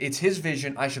 okay, it's his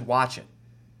vision, I should watch it.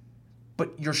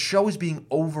 But your show is being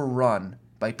overrun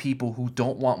by people who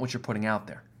don't want what you're putting out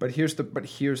there. But here's the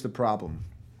problem.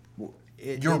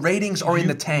 Your ratings are in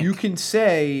the tank. You can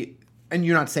say and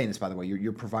you're not saying this, by the way,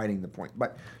 you're providing the point,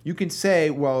 but you can say,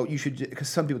 well, you should, because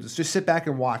some people just sit back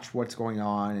and watch what's going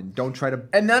on and don't try to.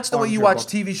 And that's the way you watch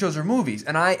TV shows or movies,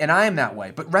 and I am that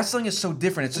way. But wrestling is so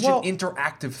different; it's such an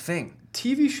interactive thing.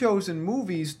 TV shows and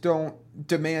movies don't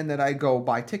demand that I go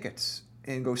buy tickets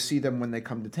and go see them when they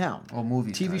come to town. Well,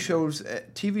 movies. TV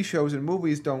shows and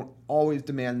movies don't always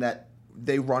demand that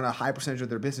they run a high percentage of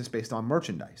their business based on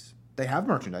merchandise. They have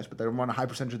merchandise, but they run a high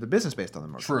percentage of the business based on the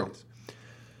merchandise. True.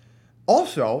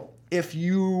 Also, if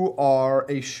you are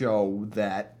a show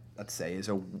that, let's say, is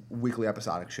a weekly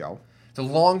episodic show. The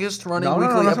longest running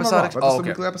weekly episodic? It's a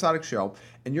weekly episodic show,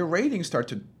 and your ratings start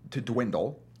to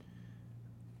dwindle,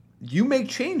 you make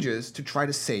changes to try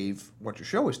to save what your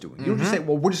show is doing. You don't just say,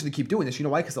 well, we're just going to keep doing this. You know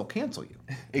why? Because they'll cancel you.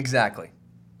 Exactly.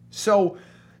 So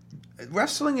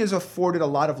wrestling is afforded a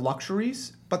lot of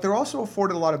luxuries, but they're also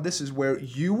afforded a lot of this is where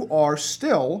you are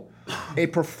still a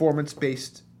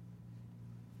performance-based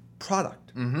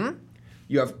product. Mm-hmm.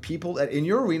 You have people in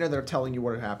your arena that are telling you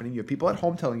what is happening. You have people at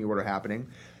home telling you what are happening.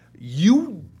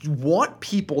 You want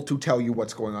people to tell you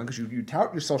what's going on because you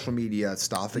tout your social media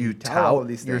stuff. And you tout all of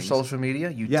these things. Your social media?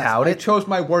 You tout it? I chose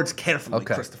my words carefully,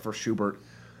 Christopher Schubert.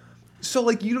 So,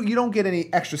 like, you don't get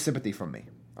any extra sympathy from me.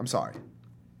 I'm sorry.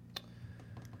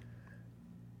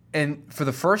 And for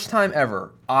the first time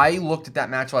ever, I looked at that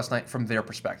match last night from their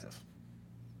perspective.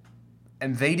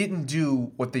 And they didn't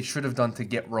do what they should have done to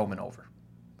get Roman over.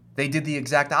 They did the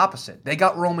exact opposite. They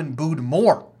got Roman booed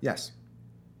more. Yes.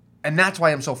 And that's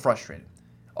why I'm so frustrated.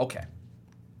 Okay.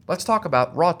 Let's talk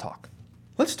about Raw Talk.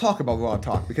 Let's talk about Raw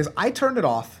Talk because I turned it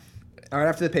off right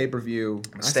after the pay-per-view.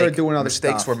 I started doing other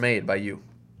Mistakes stuff. were made by you.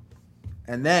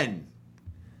 And then...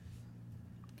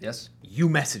 Yes? You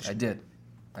messaged me. I did.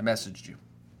 I messaged you.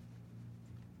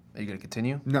 Are you going to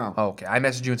continue? No. Oh, okay. I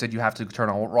messaged you and said you have to turn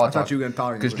on Raw Talk. I thought you were going to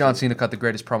talk. Because John Cena cut the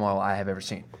greatest promo I have ever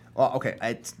seen. Well, okay.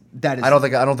 I don't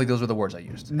think those were the words I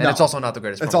used. No. And it's also not the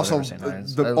greatest promo I've ever seen.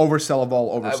 It's also the oversell of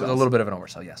all oversells. It was a little bit of an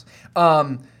oversell, yes.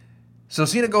 So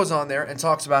Cena goes on there and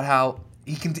talks about how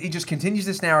he just continues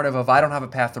this narrative of I don't have a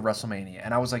path to WrestleMania.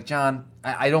 And I was like, John,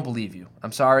 I don't believe you.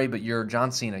 I'm sorry, but you're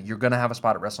John Cena. You're going to have a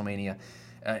spot at WrestleMania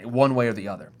one way or the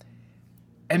other.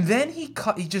 And then he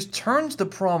just turns the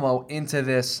promo into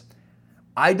this,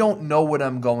 I don't know what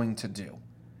I'm going to do.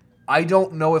 I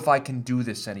don't know if I can do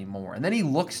this anymore. And then he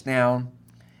looks down,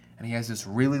 and he has this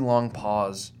really long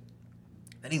pause.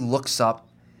 Then he looks up,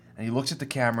 and he looks at the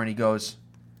camera, and he goes,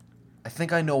 I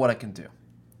think I know what I can do.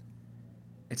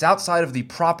 It's outside of the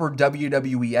proper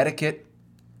WWE etiquette,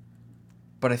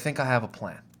 but I think I have a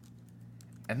plan.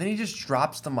 And then he just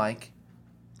drops the mic,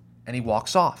 and he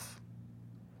walks off.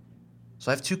 So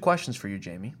I have two questions for you,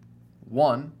 Jamie.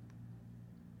 One,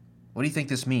 what do you think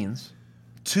this means?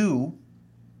 Two,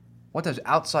 what does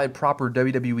outside proper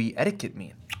WWE etiquette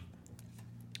mean?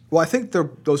 Well, I think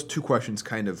those two questions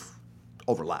kind of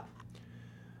overlap.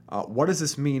 What does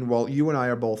this mean? Well, you and I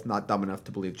are both not dumb enough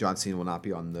to believe John Cena will not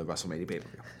be on the WrestleMania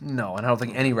pay-per-view. No, and I don't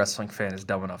think any wrestling fan is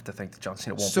dumb enough to think that John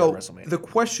Cena won't be on WrestleMania. So the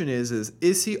question is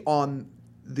he on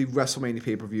the WrestleMania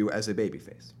pay-per-view as a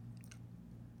babyface?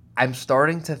 I'm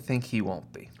starting to think he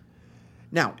won't be.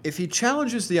 Now, if he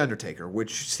challenges The Undertaker,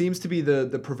 which seems to be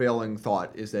the prevailing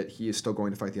thought, is that he is still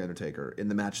going to fight The Undertaker in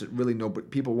the match that really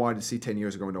people wanted to see 10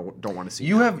 years ago and don't want to see.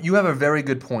 You have a very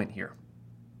good point here.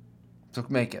 So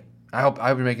make it. I hope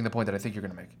you're making the point that I think you're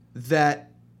going to make.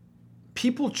 That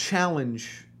people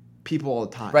challenge people all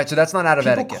the time. Right, so that's not out of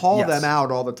etiquette. People call them out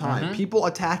all the time. Mm-hmm. People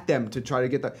attack them to try to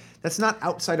get that. That's not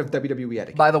outside of WWE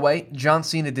etiquette. By the way, John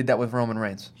Cena did that with Roman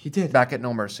Reigns. He did. Back at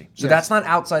No Mercy. So that's not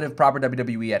outside of proper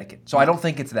WWE etiquette. So I don't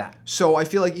think it's that. So I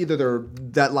feel like either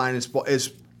that line is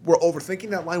we're overthinking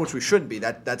that line, which we shouldn't be.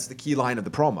 That's the key line of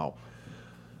the promo.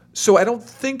 So I don't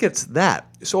think it's that.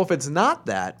 So if it's not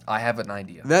that, I have an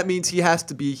idea. That means he has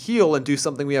to be heel and do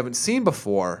something we haven't seen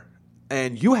before.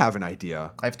 And you have an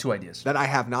idea. I have two ideas. That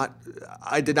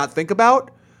I did not think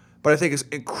about, but I think is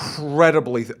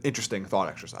incredibly interesting thought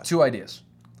exercise. Two ideas.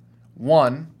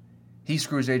 One, he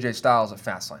screws AJ Styles at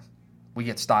Fastlane. We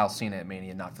get Styles Cena at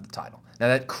Mania, not for the title. Now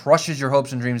that crushes your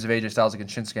hopes and dreams of AJ Styles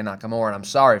against Shinsuke Nakamura, and I'm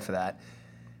sorry for that.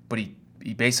 But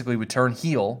he basically would turn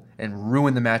heel and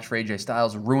ruin the match for AJ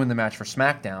Styles, ruin the match for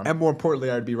SmackDown. And more importantly,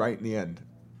 I'd be right in the end.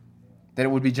 Then it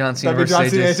would be John Cena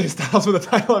versus AJ Styles for the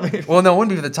title. Well, no, it wouldn't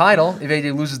be for the title if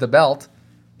AJ loses the belt.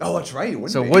 Oh, that's right. It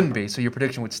wouldn't be. So your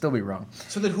prediction would still be wrong.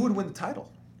 So then who would win the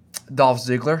title? Dolph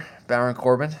Ziggler, Baron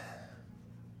Corbin.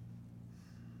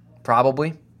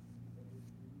 Probably.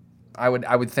 I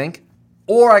would think.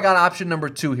 Or I got option number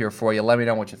 2 here for you. Let me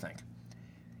know what you think.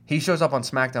 He shows up on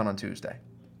SmackDown on Tuesday.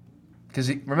 Because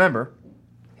remember,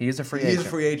 he is a free agent. He's a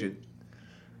free agent.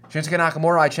 Shinsuke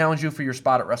Nakamura, I challenge you for your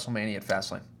spot at WrestleMania at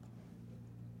Fastlane.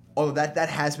 Although that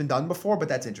has been done before, but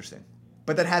that's interesting.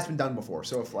 But that has been done before,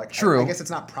 so if like True. I guess it's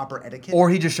not proper etiquette. Or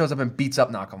he just shows up and beats up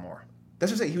Nakamura.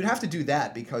 That's what I'm saying. He would have to do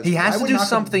that because he has to do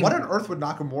something. What on earth would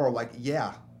Nakamura like?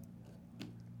 Yeah.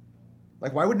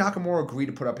 Like, why would Nakamura agree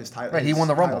to put up his title? Right, he won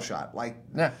the Rumble shot. Like,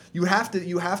 yeah. you have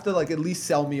to like at least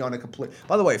sell me on a complete.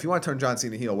 By the way, if you want to turn John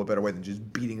Cena heel, what better way than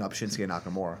just beating up Shinsuke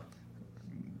Nakamura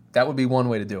That would be one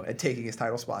way to do it. and taking his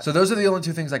title spot? So those are the only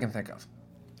two things I can think of.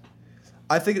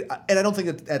 I think, and I don't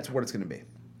think that's what it's going to be.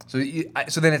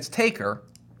 So then it's Taker.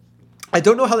 I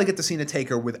don't know how they get to Cena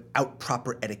Taker without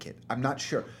proper etiquette. I'm not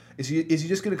sure. Is he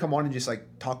just going to come on and just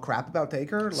like talk crap about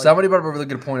Taker? Like, Somebody brought up a really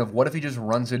good point of what if he just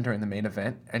runs in during the main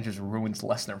event and just ruins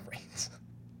Lesnar Reigns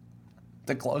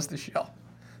to close the show?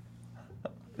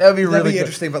 That would be really good.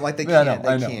 interesting, but like they can't.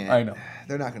 I know.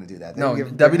 They're not going to do that. No,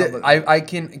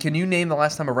 can you name the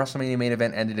last time a WrestleMania main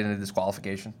event ended in a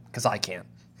disqualification? Because I can't.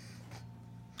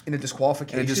 In a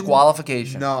disqualification? In a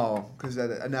disqualification. No, because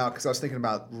I was thinking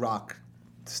about Rock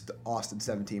Austin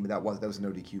 17, but that was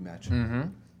an ODQ match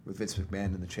with Vince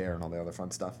McMahon in the chair and all the other fun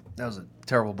stuff. That was a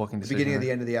terrible booking decision. Beginning of the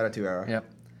end of the Attitude Era. Yep.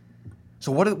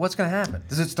 So what's going to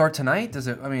happen?Es it start tonight?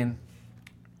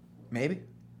 Maybe.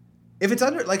 If it's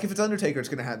Undertaker, it's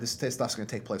gonna have this stuff's gonna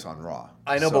take place on Raw.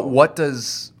 I know, but what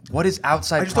is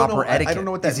outside proper etiquette? I don't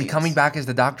know what that is. He means. coming back as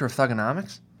the Doctor of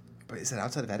Thugonomics? But is it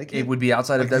outside of etiquette? It would be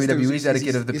outside of WWE's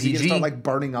etiquette of the is PG. Is he gonna start like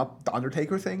burning up the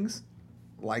Undertaker things?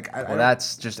 Like,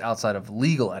 that's just outside of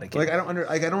legal etiquette. Like I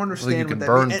don't understand you can what that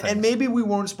burn means. And maybe we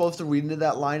weren't supposed to read into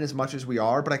that line as much as we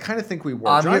are, but I kind of think we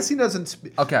were. John Cena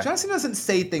doesn't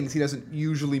say things he doesn't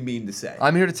usually mean to say.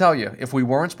 I'm here to tell you, if we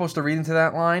weren't supposed to read into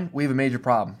that line, we have a major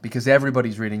problem because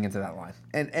everybody's reading into that line.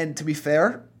 And to be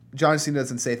fair, John Cena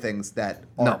doesn't say things that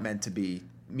aren't meant to be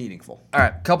meaningful. All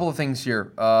right, couple of things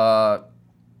here.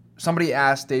 Somebody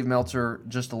asked Dave Meltzer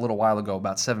just a little while ago,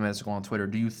 about 7 minutes ago on Twitter,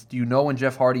 do you know when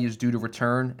Jeff Hardy is due to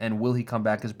return, and will he come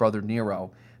back as Brother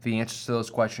Nero? The answers to those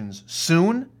questions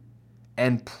soon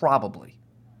and probably.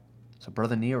 So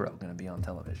Brother Nero going to be on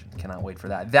television. Cannot wait for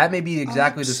that. That may be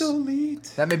exactly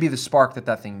that may be the spark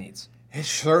that thing needs. It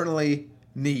certainly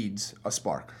needs a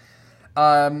spark.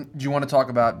 Do you want to talk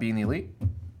about Being the Elite?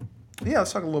 Yeah,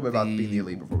 let's talk a little bit about Being the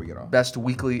Elite before we get off. Best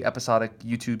weekly episodic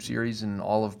YouTube series in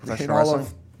all of professional all wrestling.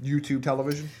 Of YouTube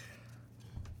television.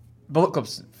 Bullet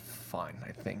Club's fine,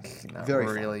 I think. Not Very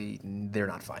really. Fine. They're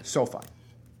not fine. So fine.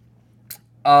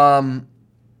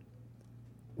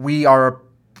 We are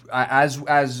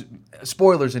as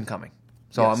spoilers incoming.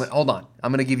 So Yes. hold on.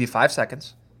 I'm going to give you 5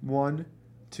 seconds. 1,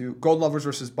 2. Golden Lovers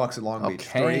versus Bucks at Long Beach.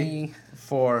 Okay. 3,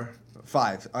 4,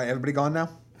 5. All right, everybody gone now?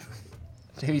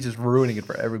 Jamie's just ruining it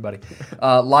for everybody.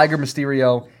 Liger,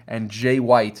 Mysterio, and Jay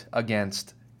White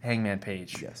against Hangman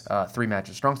Page. Yes. 3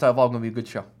 matches. Strong Style Evolved going to be a good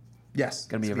show. Yes.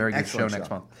 Going to be a very good show excellent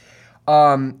next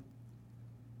month.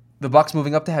 The Bucks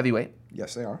moving up to heavyweight.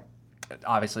 Yes, they are.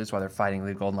 Obviously, that's why they're fighting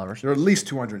the Golden Lovers. They're at least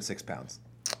 206 pounds.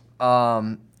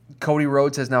 Cody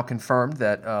Rhodes has now confirmed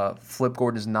that Flip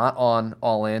Gordon is not on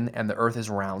All In and the Earth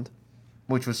is round,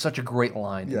 which was such a great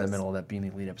line in the middle of that Being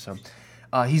the Elite episode.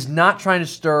 He's not trying to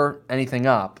stir anything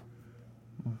up,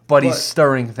 but he's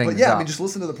stirring things up. But yeah, I mean, just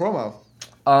listen to the promo.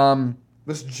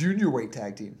 This junior weight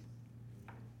tag team.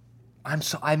 I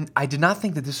did not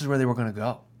think that this is where they were going to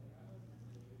go.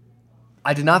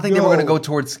 I did not think they were going to go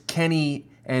towards Kenny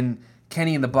and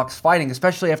the Bucks fighting,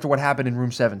 especially after what happened in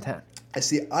Room 710.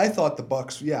 I thought the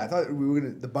Bucks. Yeah, I thought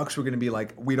the Bucks were gonna be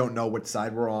like, we don't know what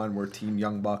side we're on. We're Team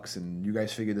Young Bucks, and you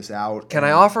guys figure this out. Can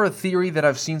I offer a theory that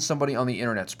I've seen somebody on the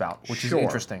internet spout, which is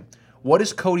interesting? What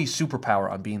is Cody's superpower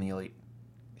on Being the Elite?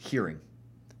 Hearing.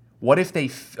 What if they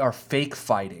are fake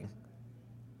fighting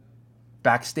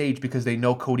backstage because they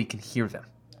know Cody can hear them?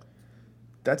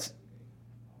 That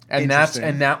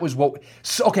was what.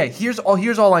 So, okay, here's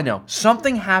all I know.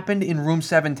 Something happened in Room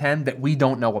 710 that we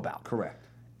don't know about. Correct.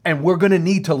 And we're gonna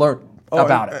need to learn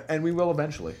about it. And we will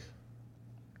eventually.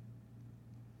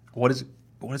 What is it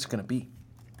gonna be?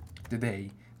 Did they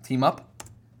team up?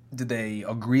 Did they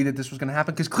agree that this was gonna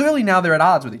happen? Because clearly now they're at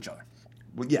odds with each other.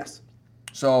 Well, yes.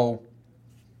 So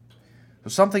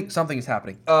something is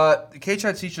happening.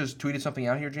 K-Chad C just tweeted something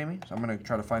out here, Jamie. So I'm gonna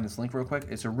try to find this link real quick.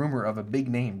 It's a rumor of a big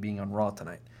name being on Raw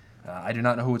tonight. I do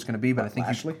not know who it's gonna be, but I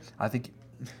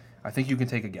think you can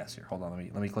take a guess here. Hold on,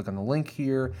 let me click on the link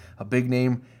here. A big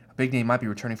name might be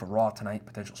returning for Raw tonight.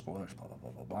 Potential spoilers. Blah blah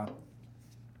blah blah blah.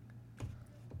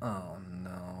 Oh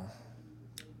no.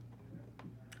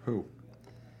 Who?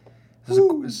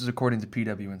 This is according to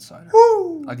PW Insider.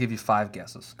 Woo! I'll give you 5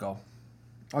 guesses. Go.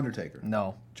 Undertaker.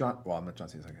 No. I'm not John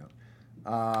Cena's second.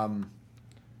 I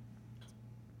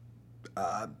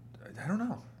don't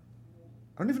know.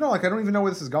 I don't even know. Like, I don't even know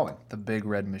where this is going. The Big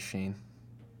Red Machine.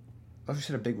 I just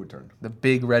said a big return. The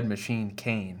Big Red Machine,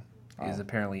 Kane, is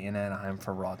apparently in Anaheim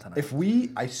for Raw tonight.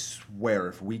 I swear,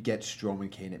 if we get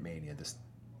Strowman Kane at Mania, this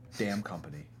damn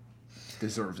company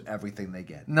deserves everything they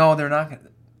get. No, they're not going to.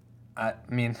 I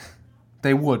mean,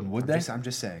 they would they? I'm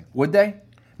just saying. Would they?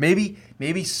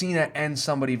 Maybe Cena and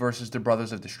somebody versus the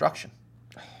Brothers of Destruction.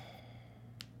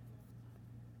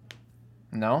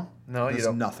 No, you Does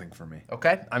don't. nothing for me.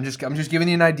 Okay, I'm just giving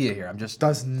you an idea here.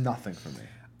 Does nothing for me.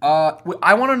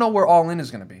 I want to know where All In is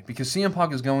going to be because CM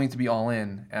Punk is going to be All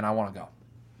In, and I want to go.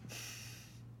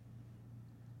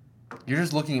 You're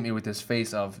just looking at me with this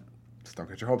face of. Just don't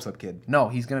get your hopes up, kid. No,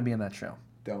 he's going to be in that show.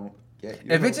 Don't get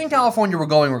your If it's in hopes up. California, we're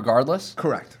going regardless.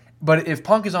 Correct. But if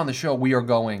Punk is on the show, we are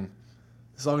going.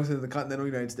 As long as it's in the continental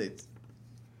United States.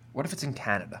 What if it's in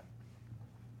Canada?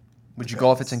 Would you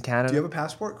go if it's in Canada? Do you have a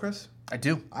passport, Chris? I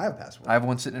do. I have a passport. I have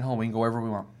one sitting at home. We can go wherever we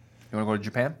want. You want to go to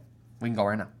Japan? We can go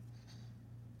right now.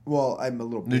 Well, I'm a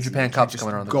little busy. New Japan Cup's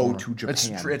coming around the corner. Go to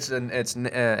Japan. It's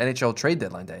NHL trade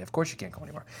deadline day. Of course you can't go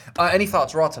anywhere. Any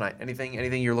thoughts, Raw tonight?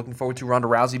 Anything you're looking forward to? Ronda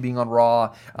Rousey being on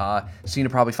Raw. Cena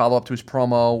probably follow up to his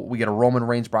promo. We get a Roman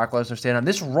Reigns, Brock Lesnar stand on.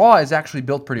 This Raw is actually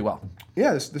built pretty well.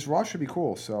 Yeah, this Raw should be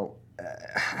cool. So,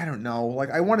 I don't know.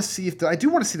 Like, I want to see I do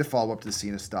want to see the follow up to the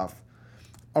Cena stuff.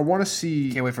 I want to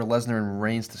see. Can't wait for Lesnar and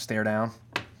Reigns to stare down.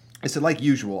 I said, like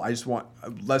usual, I just want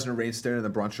Lesnar Reigns staring in the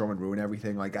Braun Strowman ruin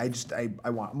everything. Like, I'm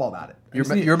all about it.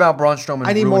 You're about Braun Strowman.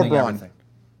 I need more ruining Braun. Everything.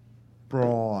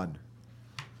 Braun.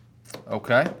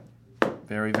 Okay.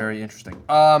 Very, very interesting.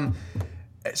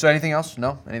 So anything else?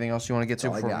 No? Anything else you want to get to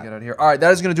That's all I before we got. get out of here? All right,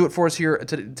 that is going to do it for us here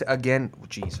again.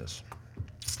 Jesus.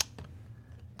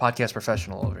 Podcast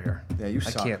professional over here. Yeah, you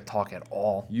suck. I can't talk at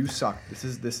all. You suck. This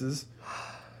is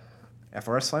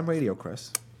FRS Slam Radio,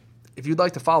 Chris. If you'd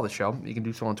like to follow the show, you can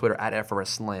do so on Twitter at FRS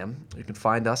Slam. You can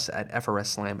find us at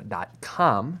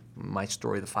FRSSlam.com. My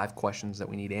story, the 5 questions that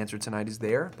we need answered tonight, is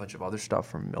there. A bunch of other stuff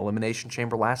from Elimination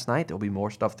Chamber last night. There'll be more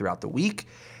stuff throughout the week.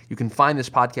 You can find this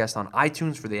podcast on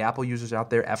iTunes for the Apple users out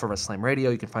there, FRS Slam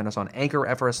Radio. You can find us on Anchor,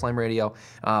 FRS Slam Radio,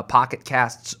 Pocket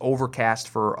Casts, Overcast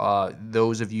for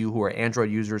those of you who are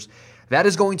Android users. That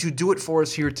is going to do it for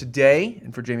us here today.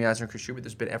 And for Jamie Eisner and Chris Schubert,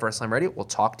 this has been FRS Slam Radio. We'll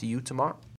talk to you tomorrow.